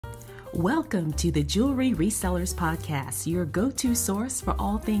Welcome to the Jewelry Resellers Podcast, your go-to source for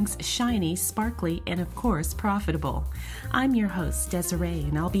all things shiny, sparkly, and of course, profitable. I'm your host, Desiree,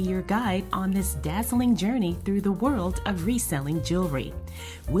 and I'll be your guide on this dazzling journey through the world of reselling jewelry.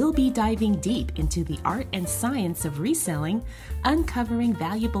 We'll be diving deep into the art and science of reselling, uncovering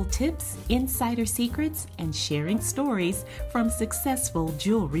valuable tips, insider secrets, and sharing stories from successful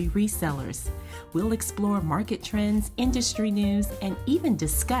jewelry resellers. We'll explore market trends, industry news, and even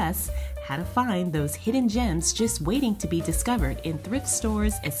discuss how to find those hidden gems just waiting to be discovered in thrift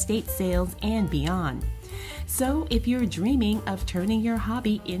stores, estate sales, and beyond. So if you're dreaming of turning your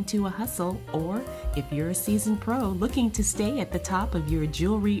hobby into a hustle, or if you're a seasoned pro looking to stay at the top of your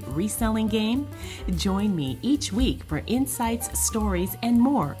jewelry reselling game, join me each week for insights, stories, and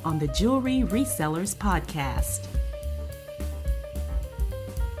more on the Jewelry Resellers Podcast.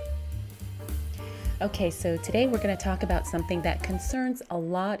 Okay, so today we're going to talk about something that concerns a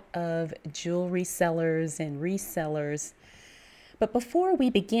lot of jewelry sellers and resellers. But before we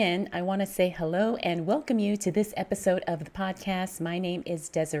begin, I want to say hello and welcome you to this episode of the podcast. My name is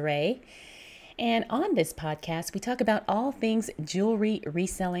Desiree, and on this podcast, we talk about all things jewelry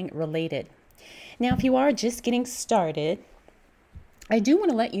reselling related. Now, if you are just getting started, I do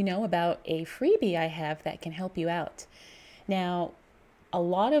want to let you know about a freebie I have that can help you out. Now, a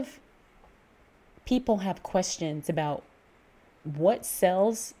lot of people have questions about what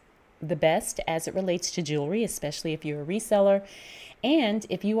sells the best as it relates to jewelry, especially if you're a reseller. And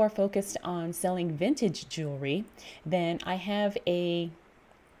if you are focused on selling vintage jewelry, then I have a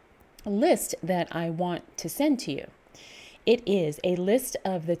list that I want to send to you. It is a list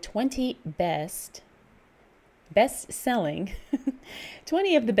of the 20 best-selling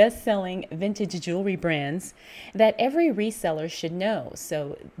 20 of the best-selling vintage jewelry brands that every reseller should know.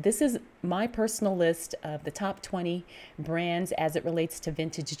 So this is my personal list of the top 20 brands as it relates to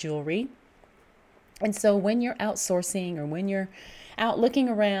vintage jewelry. And so when you're outsourcing or when you're out looking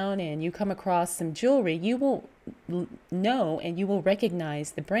around and you come across some jewelry, you will know and you will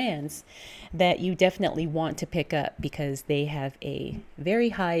recognize the brands that you definitely want to pick up because they have a very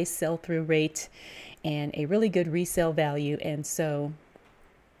high sell-through rate and a really good resale value. And so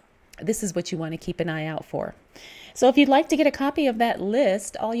this is what you want to keep an eye out for. So if you'd like to get a copy of that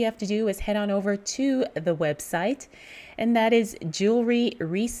list, all you have to do is head on over to the website, and that is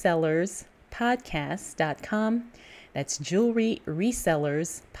jewelryresellerspodcast.com. That's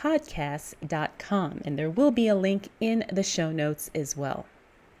jewelryresellerspodcast.com. And there will be a link in the show notes as well.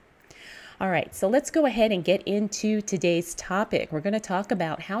 All right, so let's go ahead and get into today's topic. We're going to talk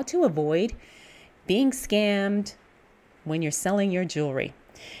about how to avoid being scammed when you're selling your jewelry,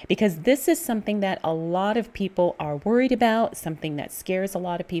 because this is something that a lot of people are worried about, something that scares a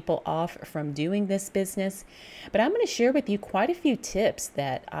lot of people off from doing this business. But I'm going to share with you quite a few tips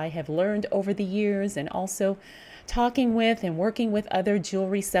that I have learned over the years, and also talking with and working with other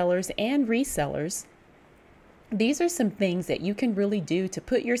jewelry sellers and resellers. These are some things that you can really do to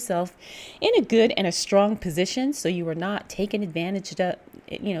put yourself in a good and a strong position so you are not taken advantage of,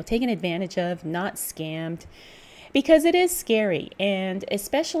 not scammed, because it is scary. And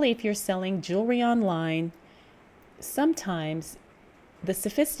especially if you're selling jewelry online, sometimes the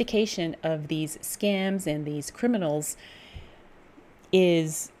sophistication of these scams and these criminals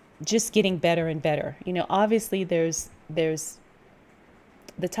is just getting better and better. Obviously there's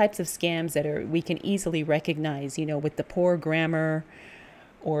the types of scams that we can easily recognize, with the poor grammar,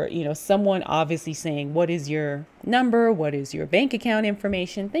 or, someone obviously saying, what is your number? What is your bank account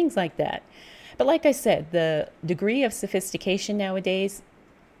information? Things like that. But like I said, the degree of sophistication nowadays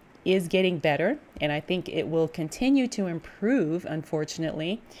is getting better. And I think it will continue to improve,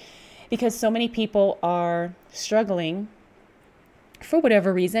 unfortunately, because so many people are struggling for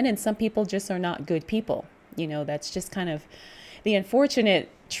whatever reason. And some people just are not good people. That's just kind of the unfortunate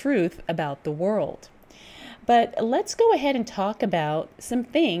truth about the world. But let's go ahead and talk about some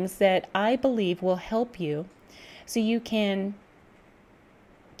things that I believe will help you so you can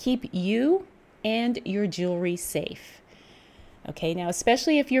keep you and your jewelry safe. Okay, now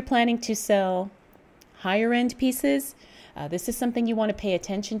especially if you're planning to sell higher end pieces, this is something you want to pay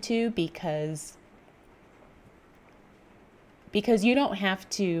attention to because you don't have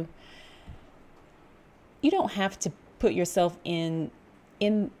to put yourself in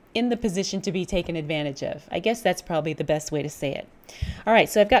the position to be taken advantage of. I guess that's probably the best way to say it. All right,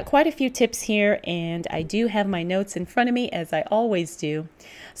 so I've got quite a few tips here, and I do have my notes in front of me, as I always do.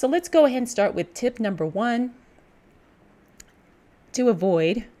 So let's go ahead and start with tip number 1 to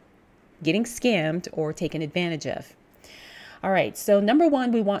avoid getting scammed or taken advantage of. All right, so number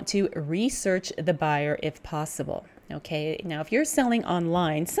 1, we want to research the buyer if possible. Okay, now if you're selling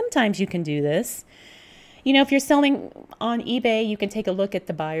online, sometimes you can do this. If you're selling on eBay, you can take a look at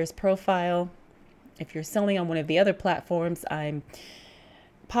the buyer's profile. If you're selling on one of the other platforms, I'm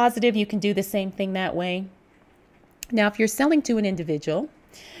positive you can do the same thing that way. Now, if you're selling to an individual,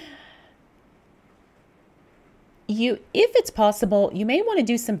 if it's possible, you may want to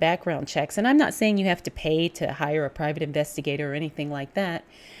do some background checks. And I'm not saying you have to pay to hire a private investigator or anything like that.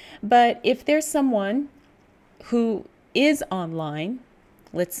 But if there's someone who is online,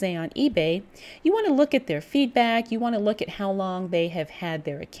 let's say on eBay, you want to look at their feedback. You want to look at how long they have had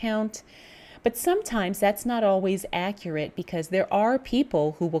their account. But sometimes that's not always accurate, because there are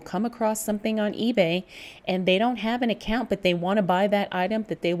people who will come across something on eBay and they don't have an account, but they want to buy that item,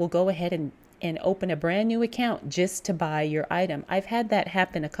 that they will go ahead and open a brand new account just to buy your item. I've had that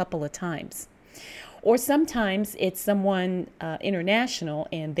happen a couple of times. Or sometimes it's someone international,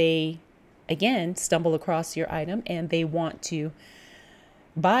 and they, again, stumble across your item and they want to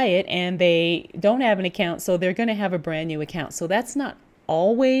buy it and they don't have an account, so they're going to have a brand new account. So that's not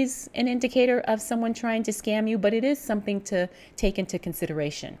always an indicator of someone trying to scam you, but it is something to take into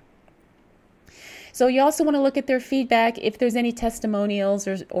consideration. So you also want to look at their feedback, if there's any testimonials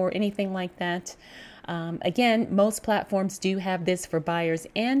or anything like that. Again, most platforms do have this for buyers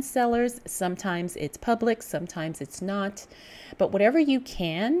and sellers. Sometimes it's public, sometimes it's not. But whatever you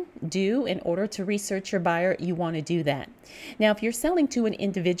can do in order to research your buyer, you want to do that. Now, if you're selling to an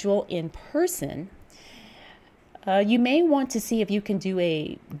individual in person, you may want to see if you can do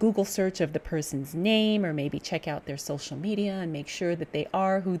a Google search of the person's name, or maybe check out their social media and make sure that they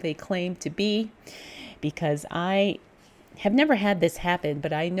are who they claim to be. Because I have never had this happen,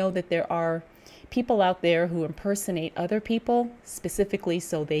 but I know that there are people out there who impersonate other people specifically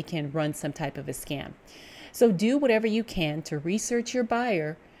so they can run some type of a scam. So do whatever you can to research your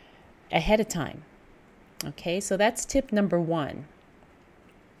buyer ahead of time. Okay, so that's tip number 1.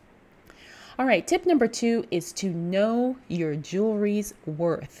 All right, tip number 2 is to know your jewelry's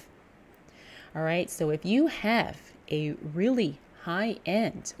worth. All right, so if you have a really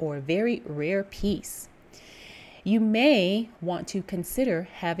high-end or very rare piece, you may want to consider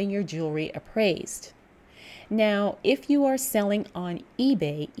having your jewelry appraised. Now, if you are selling on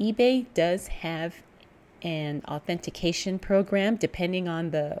eBay, eBay does have an authentication program depending on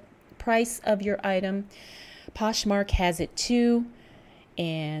the price of your item. Poshmark has it too.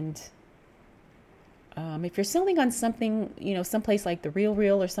 And if you're selling on something, someplace like the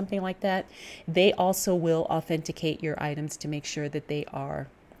Real or something like that, they also will authenticate your items to make sure that they are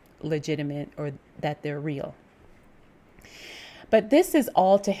legitimate or that they're real. But this is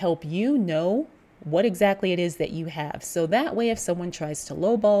all to help you know what exactly it is that you have. So that way, if someone tries to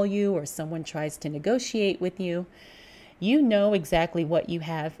lowball you or someone tries to negotiate with you, you know exactly what you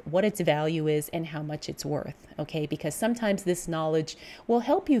have, what its value is, and how much it's worth. Okay, because sometimes this knowledge will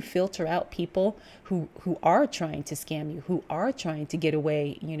help you filter out people who are trying to scam you, who are trying to get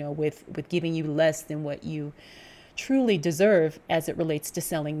away, with giving you less than what you truly deserve as it relates to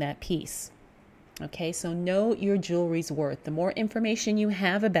selling that piece. Okay, so know your jewelry's worth. The more information you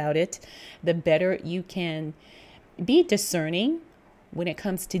have about it, the better you can be discerning when it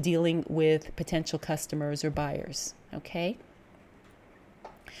comes to dealing with potential customers or buyers. Okay.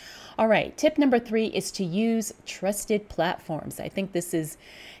 All right. Tip number 3 is to use trusted platforms. I think this is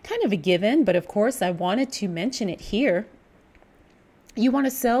kind of a given, but of course I wanted to mention it here. You want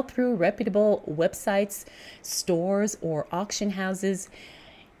to sell through reputable websites, stores, or auction houses.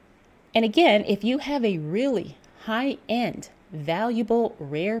 And again, if you have a really high-end, valuable,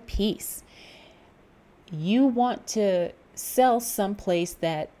 rare piece, you want to sell someplace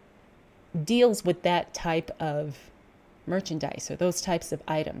that deals with that type of merchandise or those types of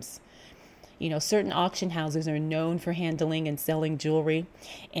items. Certain auction houses are known for handling and selling jewelry,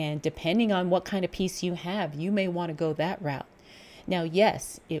 and depending on what kind of piece you have, you may want to go that route. Now,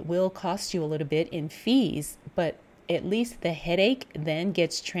 yes, it will cost you a little bit in fees, but at least the headache then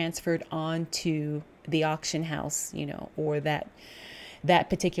gets transferred on to the auction house, or that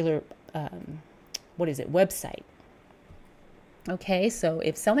particular, website. Okay, so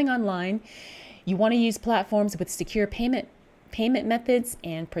if selling online, you want to use platforms with secure payment methods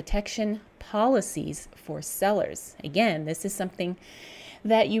and protection policies for sellers. Again, this is something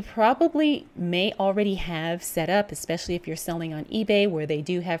that you probably may already have set up, especially if you're selling on eBay, where they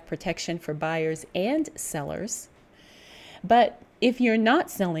do have protection for buyers and sellers. But if you're not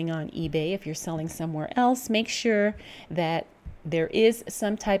selling on eBay, if you're selling somewhere else, make sure that there is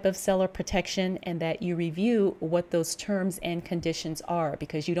some type of seller protection and that you review what those terms and conditions are,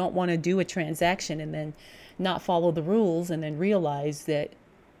 because you don't want to do a transaction and then not follow the rules and then realize that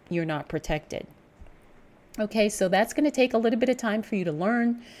you're not protected. Okay, so that's going to take a little bit of time for you to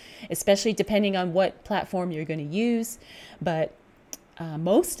learn, especially depending on what platform you're going to use. But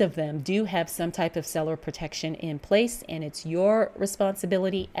most of them do have some type of seller protection in place, and it's your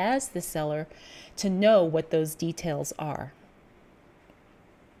responsibility as the seller to know what those details are.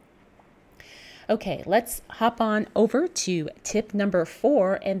 Okay, let's hop on over to tip number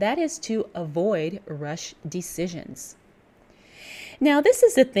 4, and that is to avoid rush decisions. Now, this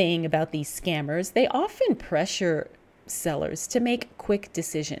is the thing about these scammers. They often pressure sellers to make quick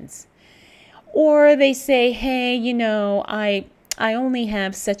decisions. Or they say, hey, I only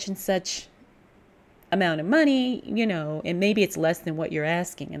have such and such amount of money, and maybe it's less than what you're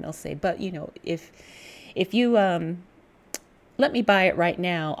asking. And they'll say, but, if you let me buy it right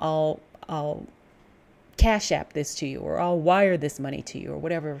now, I'll cash app this to you, or I'll wire this money to you, or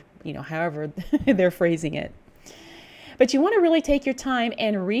whatever, however they're phrasing it. But you want to really take your time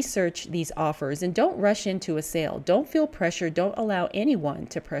and research these offers, and don't rush into a sale. Don't feel pressure. Don't allow anyone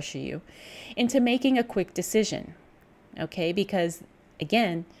to pressure you into making a quick decision. Okay? Because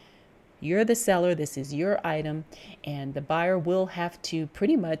again, you're the seller. This is your item, and the buyer will have to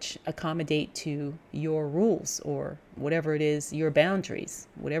pretty much accommodate to your rules, or whatever it is, your boundaries,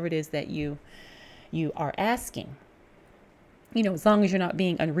 whatever it is that you are asking. As long as you're not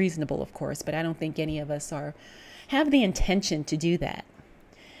being unreasonable, of course, but I don't think any of us have the intention to do that.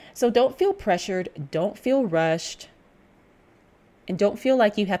 So don't feel pressured, don't feel rushed, and don't feel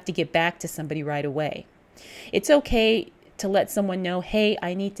like you have to get back to somebody right away. It's okay to let someone know, hey,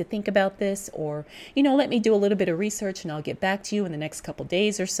 I need to think about this, or, let me do a little bit of research and I'll get back to you in the next couple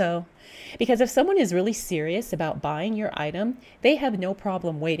days or so. Because if someone is really serious about buying your item, they have no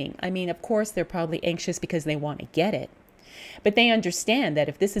problem waiting. I mean, of course, they're probably anxious because they want to get it. But they understand that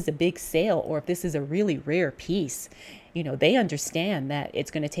if this is a big sale, or if this is a really rare piece, they understand that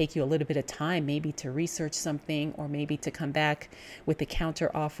it's going to take you a little bit of time, maybe to research something, or maybe to come back with a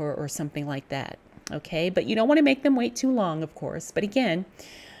counter offer or something like that. Okay, but you don't want to make them wait too long, of course. But again,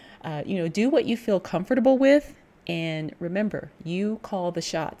 do what you feel comfortable with. And remember, you call the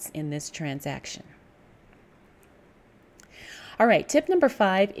shots in this transaction. All right, tip number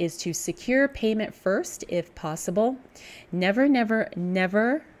 5 is to secure payment first if possible. Never, never,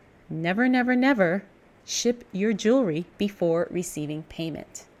 never, never, never, never ship your jewelry before receiving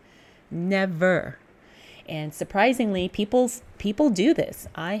payment. Never. And surprisingly, people do this.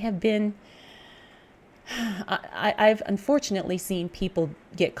 I've unfortunately seen people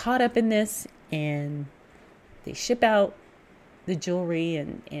get caught up in this, and they ship out the jewelry,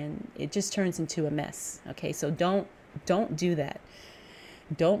 and it just turns into a mess. Okay, so don't do that.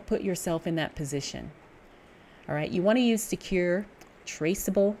 Don't put yourself in that position. All right, you want to use secure,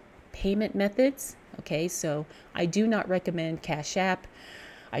 traceable payment methods. Okay, so I do not recommend Cash App.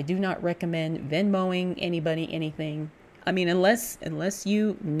 I do not recommend Venmoing anybody anything. I mean, unless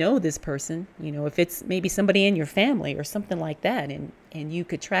you know this person, if it's maybe somebody in your family or something like that, and you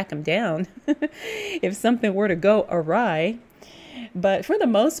could track them down if something were to go awry. But for the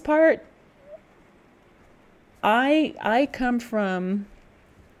most part, I come from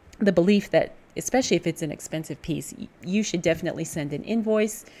the belief that, especially if it's an expensive piece, you should definitely send an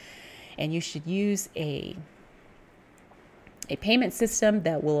invoice, and you should use a payment system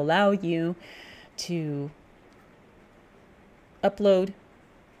that will allow you to upload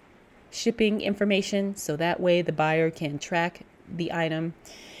shipping information, so that way the buyer can track the item.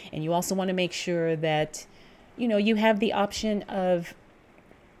 And you also want to make sure that you have the option of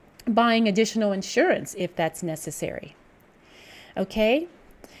buying additional insurance if that's necessary. Okay,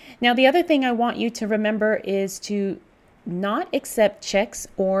 now the other thing I want you to remember is to not accept checks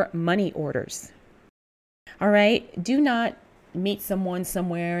or money orders. All right, do not meet someone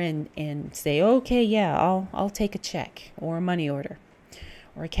somewhere and say, okay, yeah, I'll take a check or a money order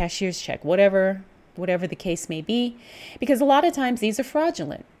or a cashier's check, whatever the case may be, because a lot of times these are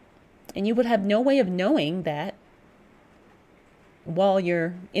fraudulent, and you would have no way of knowing that while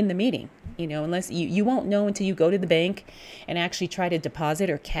you're in the meeting, unless you won't know until you go to the bank and actually try to deposit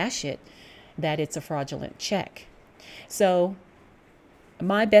or cash it that it's a fraudulent check. So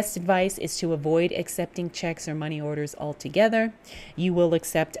my best advice is to avoid accepting checks or money orders altogether. You will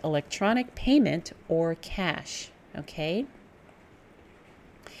accept electronic payment or cash. Okay.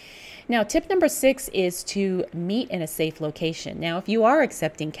 Now, tip number 6 is to meet in a safe location. Now, if you are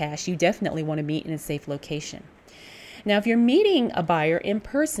accepting cash, you definitely want to meet in a safe location. Now, if you're meeting a buyer in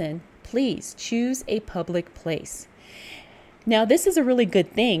person, please choose a public place. Now, this is a really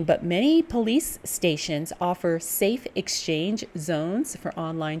good thing, but many police stations offer safe exchange zones for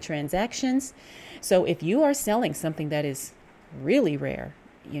online transactions. So if you are selling something that is really rare,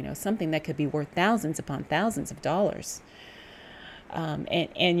 something that could be worth thousands upon thousands of dollars.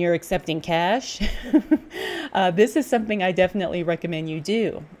 And you're accepting cash, this is something I definitely recommend you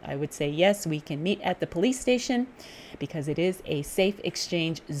do. I would say, yes, we can meet at the police station because it is a safe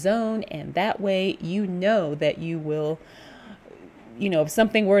exchange zone. And that way, that you will, if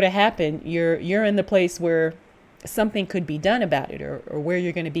something were to happen, you're in the place where something could be done about it, or where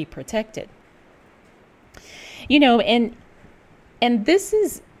you're going to be protected. And this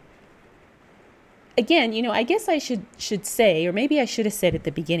is, again, I guess I should say, or maybe I should have said at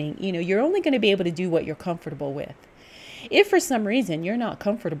the beginning, you're only going to be able to do what you're comfortable with. If for some reason you're not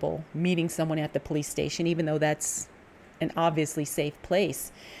comfortable meeting someone at the police station, even though that's an obviously safe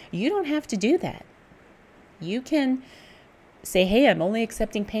place, you don't have to do that. You can say, hey, I'm only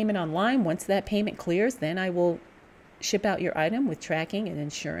accepting payment online. Once that payment clears, then I will ship out your item with tracking and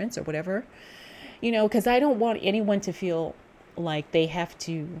insurance or whatever, because I don't want anyone to feel like they have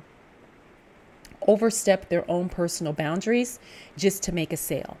to overstep their own personal boundaries just to make a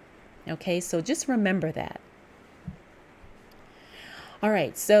sale. Okay, so just remember that. All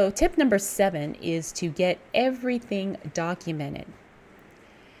right, so tip number 7 is to get everything documented.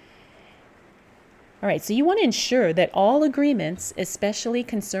 All right, so you want to ensure that all agreements, especially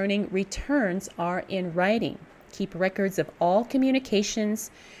concerning returns, are in writing. Keep records of all communications,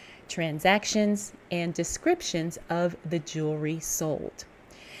 transactions, and descriptions of the jewelry sold.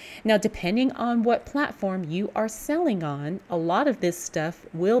 Now, depending on what platform you are selling on, a lot of this stuff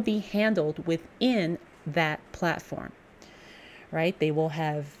will be handled within that platform, right? They will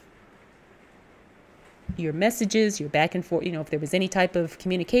have your messages, your back and forth, if there was any type of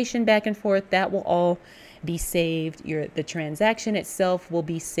communication back and forth, that will all be saved. The transaction itself will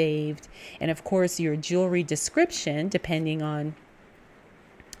be saved. And of course, your jewelry description, depending on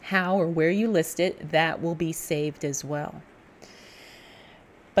how or where you list it, that will be saved as well.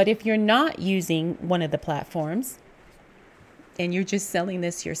 But if you're not using one of the platforms and you're just selling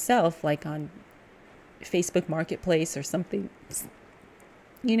this yourself, like on Facebook Marketplace or something,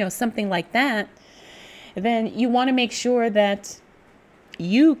 something like that, then you want to make sure that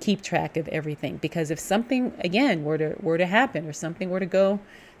you keep track of everything. Because if something, again, were to happen, or something were to go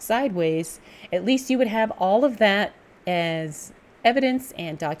sideways, at least you would have all of that as evidence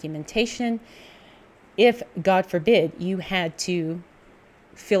and documentation. If, God forbid, you had to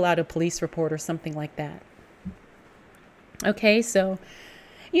fill out a police report or something like that. Okay, so,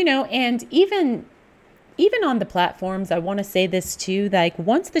 and even on the platforms, I want to say this too, like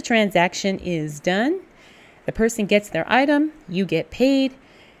once the transaction is done, the person gets their item, you get paid.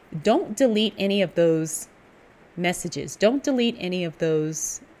 Don't delete any of those messages. Don't delete any of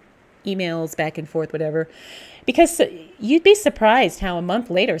those emails back and forth, whatever, because you'd be surprised how a month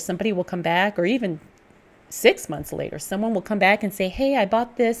later somebody will come back, or even 6 months later, someone will come back and say, hey, I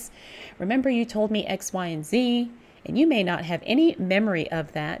bought this. Remember you told me X, Y, and Z, and you may not have any memory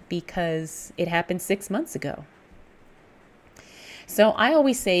of that because it happened 6 months ago. So I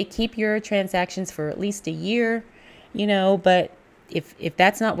always say keep your transactions for at least a year, but if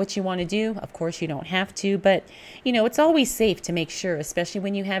that's not what you want to do, of course you don't have to, but it's always safe to make sure, especially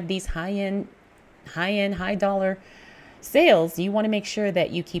when you have these high dollar sales, you want to make sure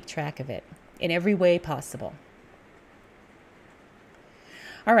that you keep track of it in every way possible.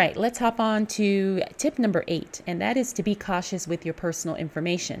 All right, let's hop on to tip number 8, and that is to be cautious with your personal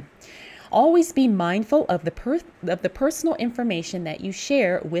information. Always be mindful of the personal information that you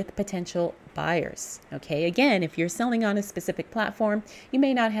share with potential buyers. Okay, again, if you're selling on a specific platform, you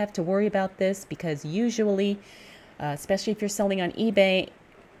may not have to worry about this because usually, especially if you're selling on eBay,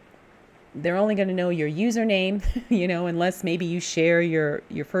 they're only going to know your username, unless maybe you share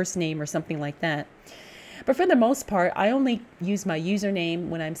your first name or something like that. But for the most part, I only use my username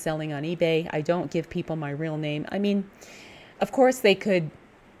when I'm selling on eBay. I don't give people my real name. I mean, of course they could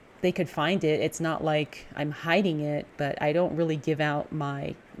find it. It's not like I'm hiding it, but I don't really give out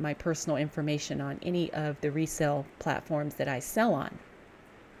my personal information on any of the resale platforms that I sell on.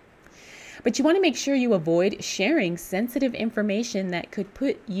 But you want to make sure you avoid sharing sensitive information that could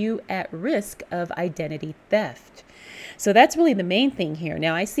put you at risk of identity theft. So that's really the main thing here.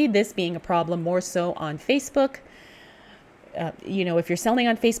 Now, I see this being a problem more so on Facebook. If you're selling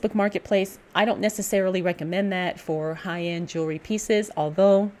on Facebook Marketplace, I don't necessarily recommend that for high-end jewelry pieces,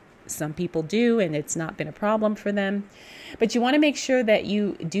 although some people do, and it's not been a problem for them. But you want to make sure that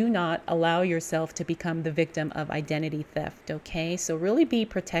you do not allow yourself to become the victim of identity theft, okay? So really be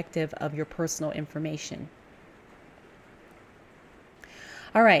protective of your personal information.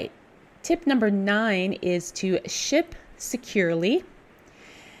 All right, tip number 9 is to ship securely.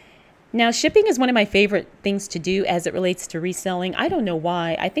 Now, shipping is one of my favorite things to do as it relates to reselling. I don't know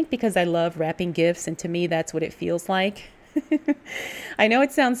why. I think because I love wrapping gifts, and to me, that's what it feels like. I know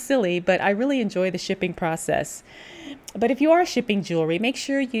it sounds silly, but I really enjoy the shipping process. But if you are shipping jewelry, make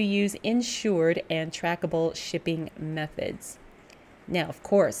sure you use insured and trackable shipping methods. Now, of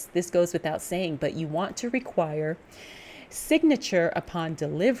course, this goes without saying, but you want to require signature upon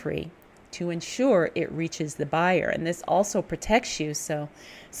delivery to ensure it reaches the buyer. And this also protects you so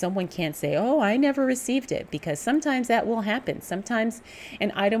someone can't say, oh, I never received it, because sometimes that will happen. Sometimes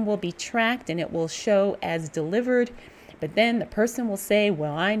an item will be tracked and it will show as delivered, but then the person will say,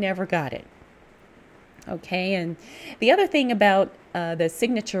 well, I never got it. Okay, and the other thing about the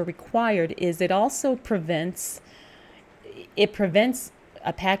signature required is it also prevents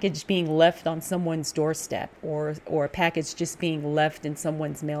a package being left on someone's doorstep, or a package just being left in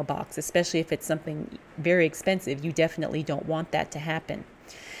someone's mailbox, especially if it's something very expensive. You definitely don't want that to happen.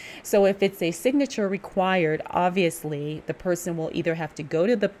 So if it's a signature required, obviously the person will either have to go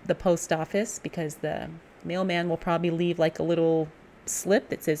to the post office, because the mailman will probably leave like a little slip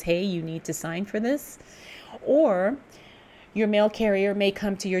that says, hey, you need to sign for this, or your mail carrier may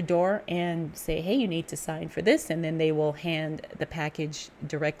come to your door and say, hey, you need to sign for this, and then they will hand the package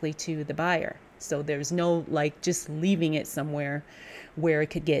directly to the buyer. So there's no like just leaving it somewhere where it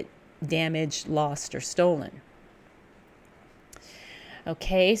could get damaged, lost, or stolen.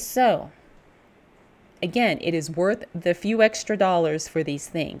 Okay, so again, it is worth the few extra dollars for these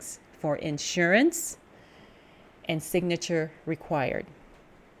things, for insurance and signature required.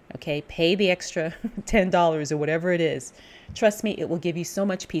 Okay, pay the extra $10 or whatever it is. Trust me, it will give you so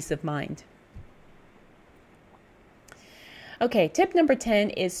much peace of mind. Okay, tip number 10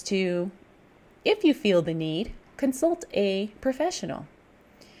 is to, if you feel the need, consult a professional.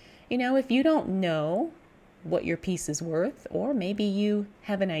 You know, if you don't know what your piece is worth, or maybe you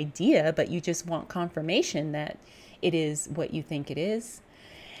have an idea, but you just want confirmation that it is what you think it is,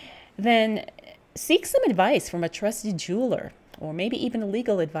 then seek some advice from a trusted jeweler, or maybe even a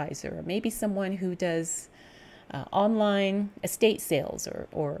legal advisor, or maybe someone who does online estate sales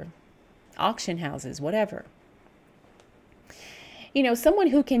or auction houses, whatever. You know, someone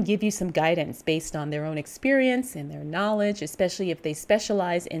who can give you some guidance based on their own experience and their knowledge, especially if they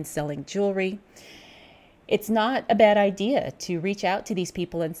specialize in selling jewelry. It's not a bad idea to reach out to these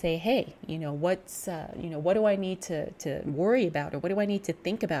people and say, hey, what do I need to worry about, or what do I need to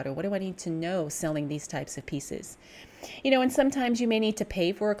think about, or what do I need to know selling these types of pieces? And sometimes you may need to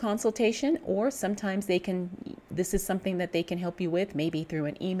pay for a consultation, or sometimes this is something that they can help you with, maybe through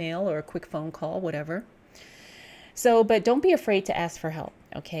an email or a quick phone call, whatever. So, but don't be afraid to ask for help,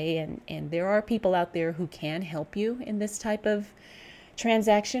 okay? And there are people out there who can help you in this type of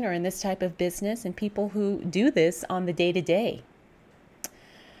transaction or in this type of business, and people who do this on the day-to-day.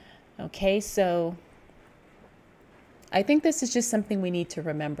 Okay, so I think this is just something we need to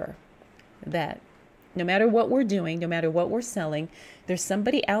remember, that no matter what we're doing, no matter what we're selling, there's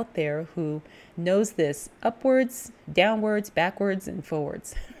somebody out there who knows this upwards, downwards, backwards, and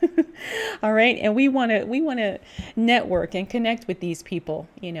forwards. All right, and we want to network and connect with these people,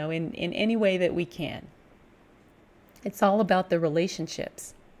 in any way that we can. It's all about the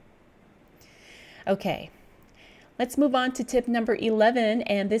relationships. Okay, let's move on to tip number 11,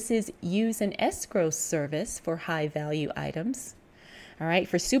 and this is use an escrow service for high value items. All right,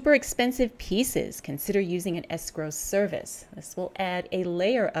 for super expensive pieces, consider using an escrow service. This will add a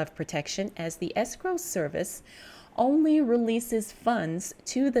layer of protection, as the escrow service only releases funds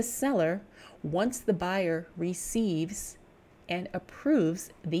to the seller once the buyer receives and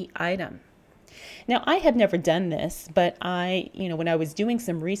approves the item. Now, I have never done this, but when I was doing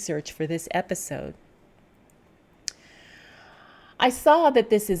some research for this episode, I saw that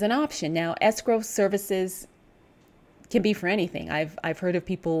this is an option. Now, escrow services can be for anything. I've heard of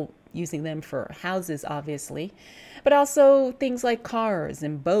people using them for houses, obviously, but also things like cars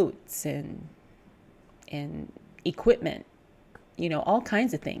and boats and equipment, all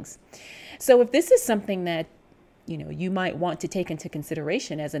kinds of things. So if this is something that you might want to take into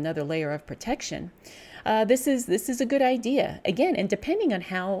consideration as another layer of protection, this is a good idea. Again, and depending on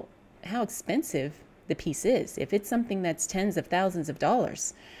how expensive the piece is, if it's something that's tens of thousands of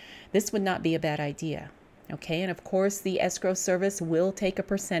dollars, this would not be a bad idea. Okay, and of course the escrow service will take a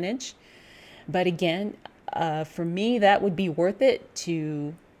percentage, but again, for me, that would be worth it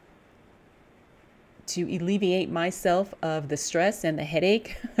to alleviate myself of the stress and the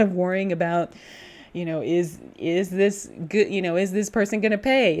headache of worrying about, is this good? Is this person going to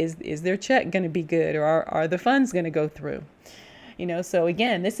pay? Is their check going to be good? Or are the funds going to go through? So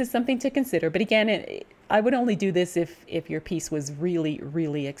again, this is something to consider. But again, I would only do this if your piece was really,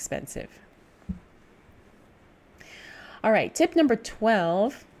 really expensive. All right, tip number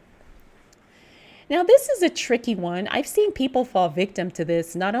 12. Now, this is a tricky one. I've seen people fall victim to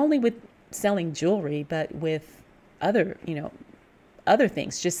this, not only with selling jewelry, but with other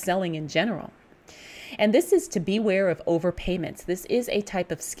things, just selling in general. And this is to beware of overpayments. This is a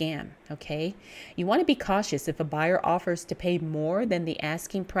type of scam, okay? You want to be cautious if a buyer offers to pay more than the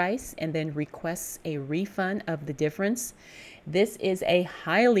asking price and then requests a refund of the difference. This is a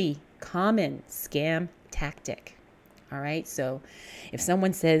highly common scam tactic, all right? So if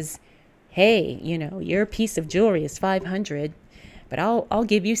someone says, hey, your piece of jewelry is $500, but I'll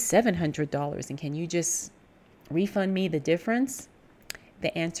give you $700, and can you just refund me the difference?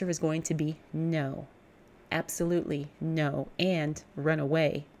 The answer is going to be no. Absolutely no, and run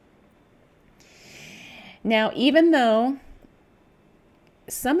away. Now, even though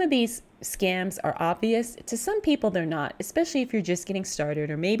some of these scams are obvious, to some people they're not, especially if you're just getting started,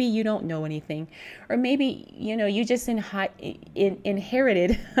 or maybe you don't know anything, or maybe, you just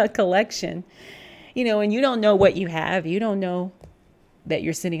inherited a collection, and you don't know what you have. You don't know that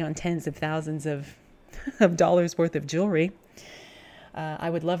you're sitting on tens of thousands of dollars worth of jewelry. I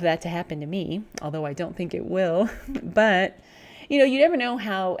would love that to happen to me, although I don't think it will. But, you never know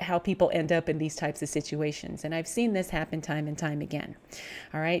how people end up in these types of situations. And I've seen this happen time and time again.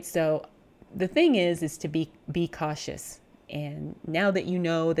 All right. So the thing is to be cautious. And now that you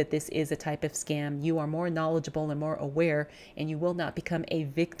know that this is a type of scam, you are more knowledgeable and more aware, and you will not become a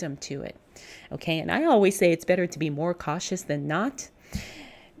victim to it. Okay. And I always say it's better to be more cautious than not.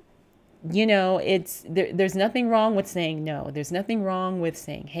 There's nothing wrong with saying no. There's nothing wrong with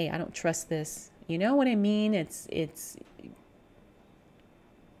saying, hey, I don't trust this. You know what I mean?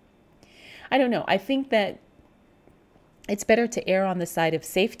 I don't know. I think that it's better to err on the side of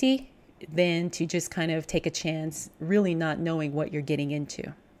safety than to just kind of take a chance, really not knowing what you're getting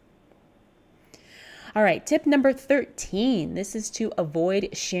into. All right, tip number 13. This is to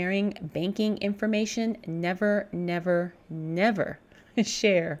avoid sharing banking information. Never, never, never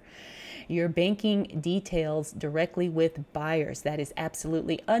share your banking details directly with buyers. That is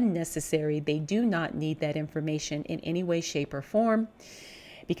absolutely unnecessary. They do not need that information in any way, shape, or form,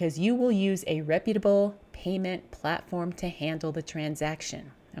 because you will use a reputable payment platform to handle the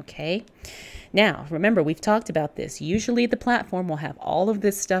transaction. Okay. Now, remember, we've talked about this. Usually the platform will have all of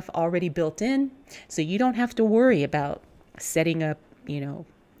this stuff already built in, so you don't have to worry about setting up,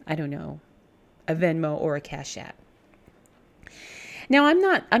 a Venmo or a Cash App. Now, I'm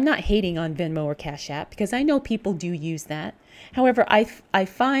not hating on Venmo or Cash App, because I know people do use that. However, I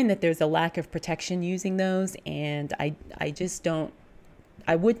find that there's a lack of protection using those, and I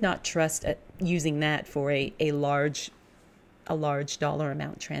would not trust using that for a large dollar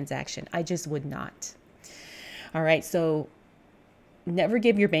amount transaction. I just would not. All right, so never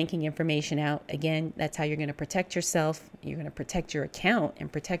give your banking information out. Again, that's how you're going to protect yourself. You're going to protect your account and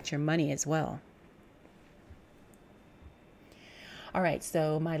protect your money as well. All right,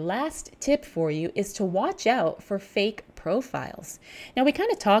 so my last tip for you is to watch out for fake profiles. Now, we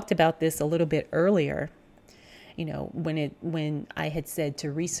kind of talked about this a little bit earlier, when I had said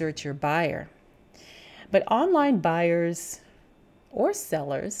to research your buyer. But online buyers or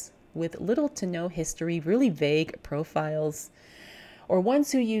sellers with little to no history, really vague profiles, or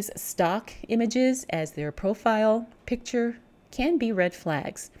ones who use stock images as their profile picture can be red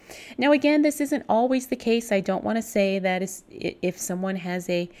flags. Now, again, this isn't always the case. I don't want to say that if someone has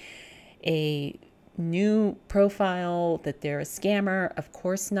a new profile that they're a scammer. Of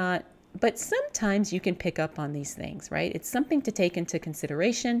course not. But sometimes you can pick up on these things, right? It's something to take into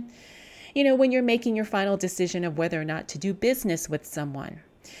consideration, when you're making your final decision of whether or not to do business with someone.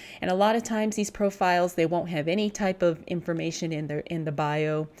 And a lot of times these profiles, they won't have any type of information in the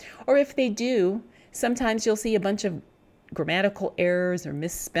bio. Or if they do, sometimes you'll see a bunch of grammatical errors or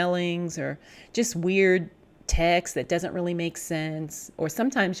misspellings or just weird text that doesn't really make sense. Or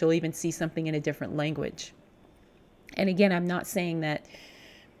sometimes you'll even see something in a different language. And again, I'm not saying that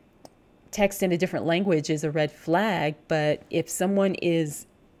text in a different language is a red flag, but if someone is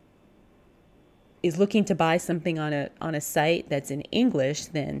looking to buy something on a site that's in English,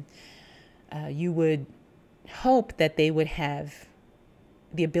 then you would hope that they would have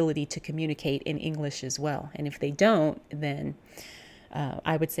the ability to communicate in English as well. And if they don't, then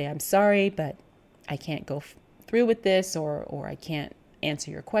I would say, I'm sorry, but I can't go through with this, or I can't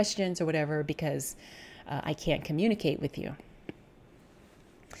answer your questions or whatever, because I can't communicate with you.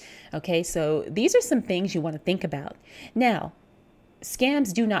 Okay, so these are some things you want to think about. Now,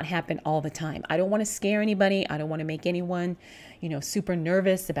 scams do not happen all the time. I don't want to scare anybody. I don't want to make anyone, super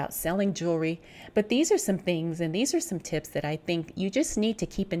nervous about selling jewelry. But these are some things and these are some tips that I think you just need to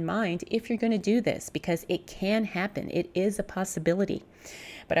keep in mind if you're going to do this, because it can happen. It is a possibility.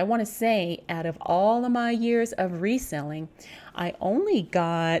 But I want to say, out of all of my years of reselling, I only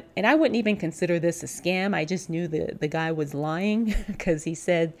got, and I wouldn't even consider this a scam. I just knew the guy was lying because he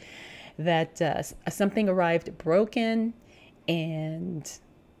said that something arrived broken and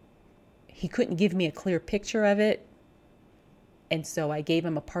he couldn't give me a clear picture of it. And so I gave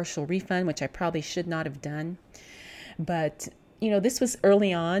him a partial refund, which I probably should not have done. But, this was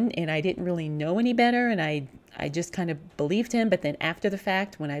early on and I didn't really know any better. And I just kind of believed him. But then after the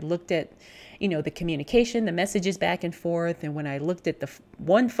fact, when I looked at, the communication, the messages back and forth, and when I looked at the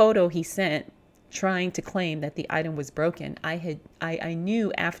one photo he sent trying to claim that the item was broken, I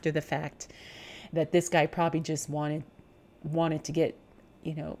knew after the fact that this guy probably just wanted to get,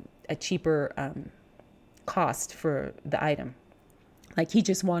 a cheaper cost for the item. Like he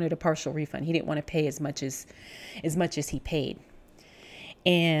just wanted a partial refund. He didn't want to pay as much as he paid.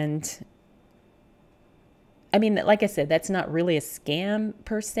 And I mean, like I said, that's not really a scam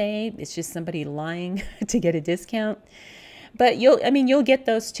per se. It's just somebody lying to get a discount. But you'll get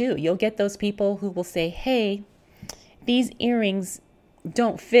those too. You'll get those people who will say, hey, these earrings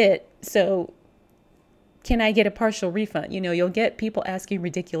don't fit, so can I get a partial refund? You'll get people asking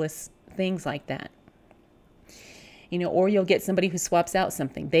ridiculous things like that. Or you'll get somebody who swaps out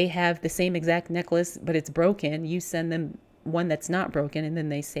something. They have the same exact necklace, but it's broken. You send them one that's not broken, and then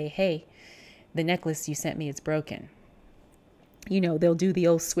they say, hey, the necklace you sent me is broken. They'll do the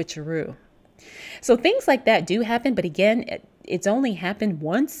old switcheroo. So things like that do happen. But again, it's only happened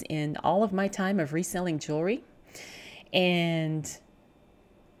once in all of my time of reselling jewelry. And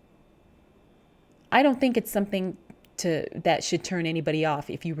I don't think it's something that should turn anybody off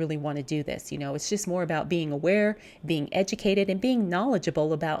if you really want to do this. It's just more about being aware, being educated, and being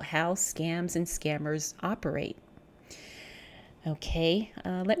knowledgeable about how scams and scammers operate. Okay,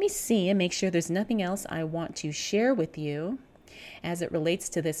 let me see and make sure there's nothing else I want to share with you as it relates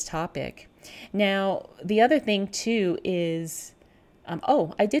to this topic. Now, the other thing too is,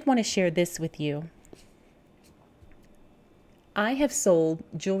 I did want to share this with you. I have sold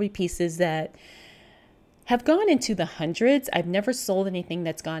jewelry pieces that have gone into the hundreds. I've never sold anything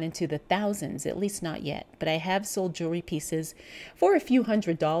that's gone into the thousands, at least not yet. But I have sold jewelry pieces for a few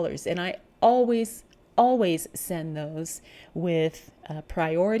 $100s, and I always send those with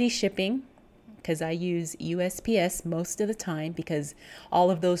priority shipping, because I use USPS most of the time, because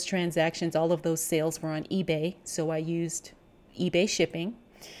all of those transactions, all of those sales were on eBay. So I used eBay shipping.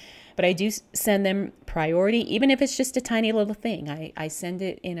 But I do send them priority, even if it's just a tiny little thing. I send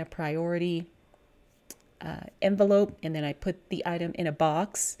it in a priority envelope, and then I put the item in a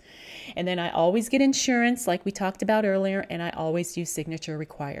box. And then I always get insurance, like we talked about earlier, and I always do signature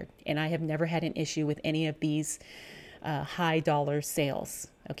required. And I have never had an issue with any of these high dollar sales.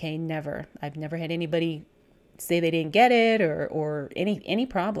 Okay, never. I've never had anybody say they didn't get it or any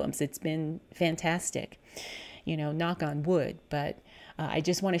problems. It's been fantastic, knock on wood. But I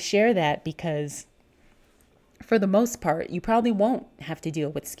just want to share that because for the most part, you probably won't have to deal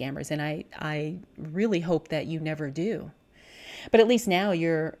with scammers. And I really hope that you never do. But at least now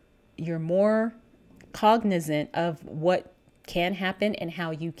you're more cognizant of what can happen and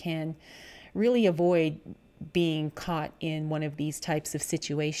how you can really avoid being caught in one of these types of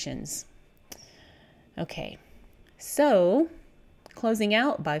situations. Okay, so closing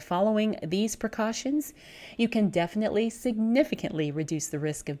out, by following these precautions, you can definitely significantly reduce the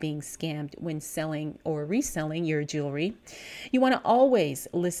risk of being scammed when selling or reselling your jewelry. You want to always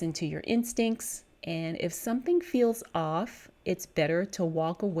listen to your instincts, and if something feels off, it's better to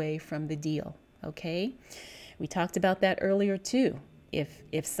walk away from the deal. Okay? We talked about that earlier too.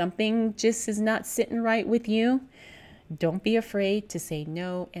 If something just is not sitting right with you, don't be afraid to say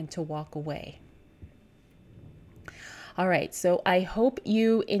no and to walk away. All right, so I hope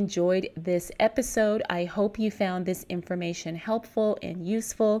you enjoyed this episode. I hope you found this information helpful and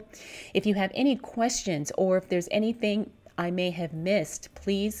useful. If you have any questions or if there's anything I may have missed,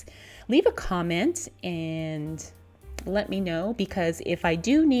 please leave a comment and let me know, because if I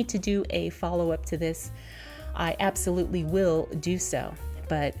do need to do a follow-up to this, I absolutely will do so.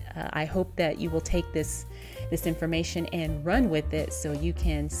 But I hope that you will take this information and run with it so you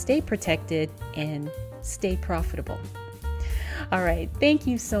can stay protected and stay profitable. All right. Thank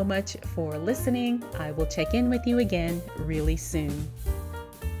you so much for listening. I will check in with you again really soon.